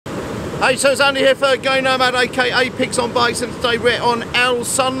Hey, so it's Andy here for Go Nomad, aka Pigs on Bikes, and today we're on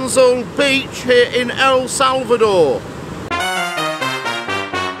SUNZAL Beach here in El Salvador.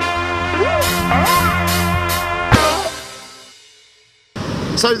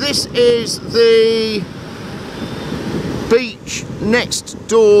 So this is the beach next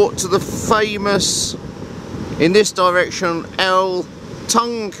door to the famous, in this direction, El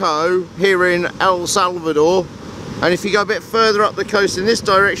Tunco here in El Salvador. And if you go a bit further up the coast in this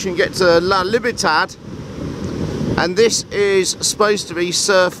direction, you get to Libertad, and this is supposed to be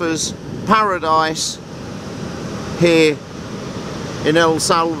surfers' paradise here in El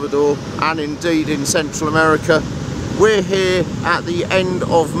Salvador and indeed in Central America. We're here at the end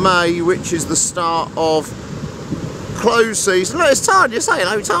of May, which is the start of close season. Look, it's Tanya. Say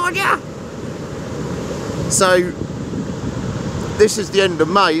hello, Tanya. So this is the end of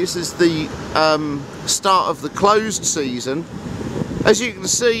May. This is the start of the closed season. As you can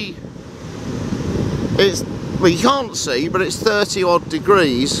see, it's, well, you can't see, but it's 30 odd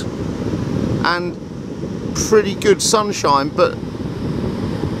degrees and pretty good sunshine. But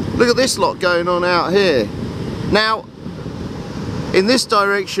look at this lot going on out here. Now in this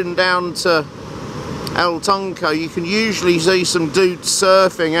direction down to El Tunco, you can usually see some dudes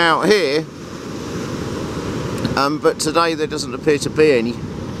surfing out here, but today there doesn't appear to be any.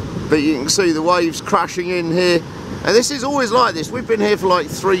 But you can see the waves crashing in here, and this is always like this. We've been here for like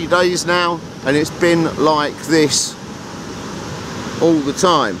 3 days now, and it's been like this all the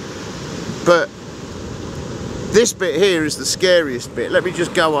time. But this bit here is the scariest bit. Let me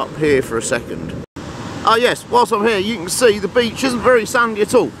just go up here for a second. Oh yes, whilst I'm here, you can see the beach isn't very sandy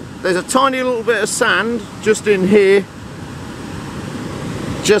at all. There's a tiny little bit of sand just in here,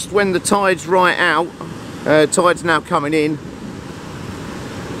 just when the tide's right out. Tide's now coming in,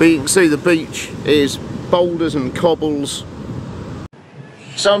 but you can see the beach is boulders and cobbles.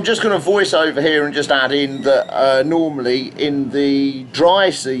 So I'm just going to voice over here and just add in that normally in the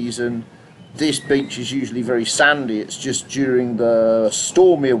dry season this beach is usually very sandy. It's just during the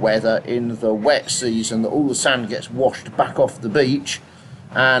stormier weather in the wet season that all the sand gets washed back off the beach,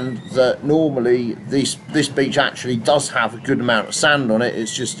 and that normally this beach actually does have a good amount of sand on it.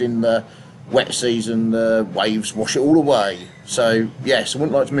 It's just in the wet season the waves wash it all away. So yes, I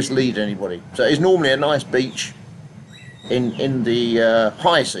wouldn't like to mislead anybody. So it's normally a nice beach in the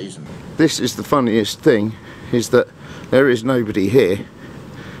high season. This is the funniest thing, is that there is nobody here,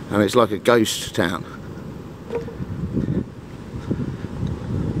 and it's like a ghost town.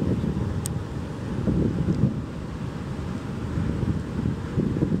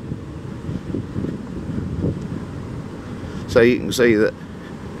 So you can see that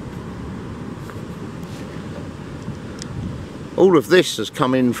all of this has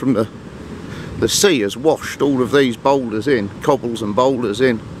come in from the sea, has washed all of these boulders in, cobbles and boulders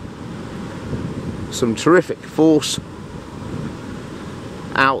in. Some terrific force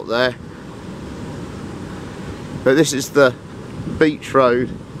out there. But this is the beach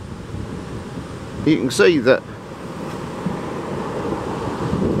road. You can see that,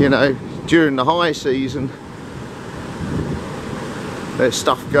 you know, during the high season there's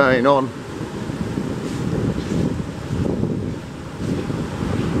stuff going on.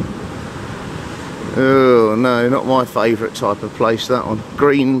 Oh no, not my favourite type of place, that one.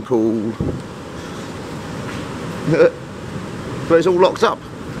 Green pool. But it's all locked up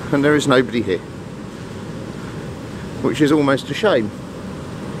and there is nobody here, which is almost a shame.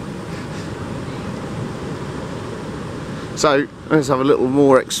 So let's have a little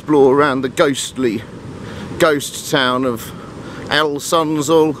more explore around the ghostly ghost town of El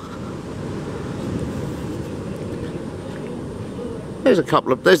SUNZAL. There's a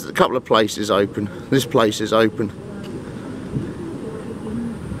couple of places open. This place is open,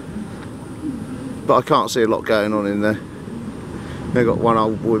 but I can't see a lot going on in there. They've got one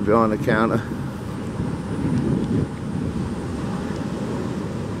old boy behind the counter.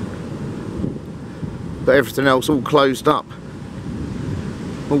 But everything else all closed up,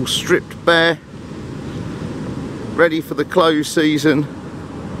 all stripped bare, ready for the close season.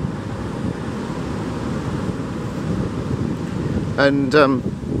 And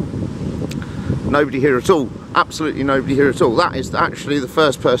nobody here at all, absolutely nobody here at all. That is actually the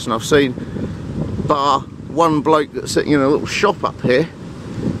first person I've seen, bar one bloke that's sitting in a little shop up here,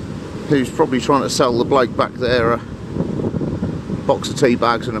 who's probably trying to sell the bloke back there a box of tea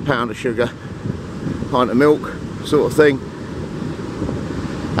bags and a pound of sugar, pint of milk, sort of thing.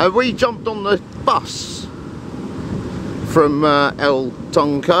 We jumped on the bus from El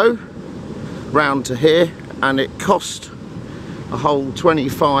Tunco round to here, and it cost a whole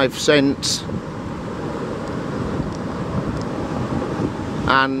 25 cents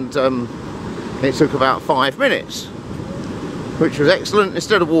and it took about 5 minutes, which was excellent.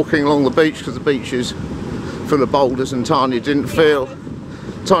 Instead of walking along the beach, because the beach is full of boulders, and Tanya didn't feel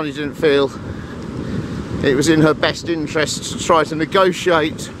it was in her best interest to try to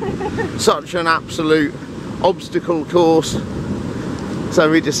negotiate such an absolute obstacle course. So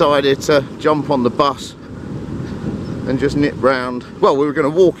we decided to jump on the bus and just nip round. Well, we were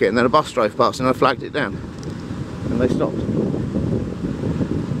going to walk it, and then a bus drove past and I flagged it down and they stopped.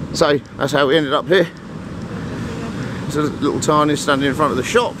 So that's how we ended up here. So little Tanya standing in front of the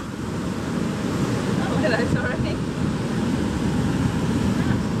shop. Oh, hello, sorry.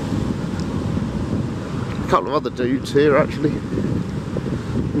 A couple of other dudes here actually.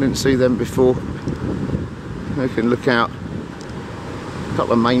 Didn't see them before. They can look out. A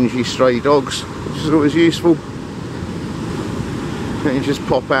couple of mangy stray dogs, which is always useful. And you just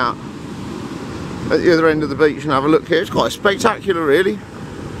pop out at the other end of the beach and have a look here. It's quite spectacular really,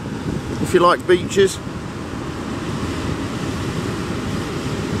 if you like beaches.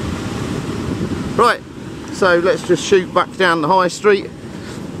 Right, so let's just shoot back down the high street.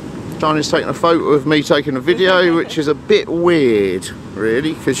 Tanya's taking a photo of me taking a video, which is a bit weird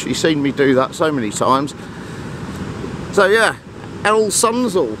really, because she's seen me do that so many times. So yeah, El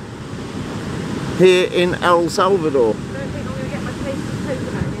Sunzal here in El Salvador.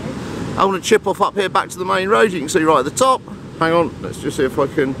 I'm going to chip off up here back to the main road. You can see right at the top. Hang on, let's just see if I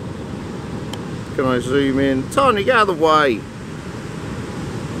can I zoom in. Tanya, get out of the way.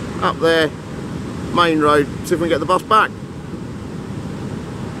 Up there, main road, see if we can get the bus back.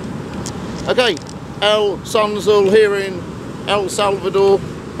 Okay, El Sunzal here in El Salvador.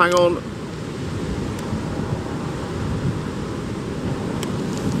 Hang on.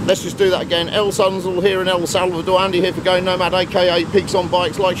 Let's just do that again. El Sunzal here in El Salvador. Andy here for Going Nomad, aka Peaks on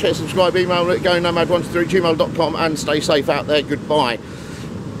Bikes. Like, share, subscribe, email at goingnomad123@gmail.com, and stay safe out there. Goodbye.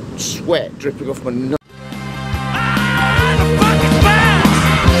 Sweat dripping off my nose.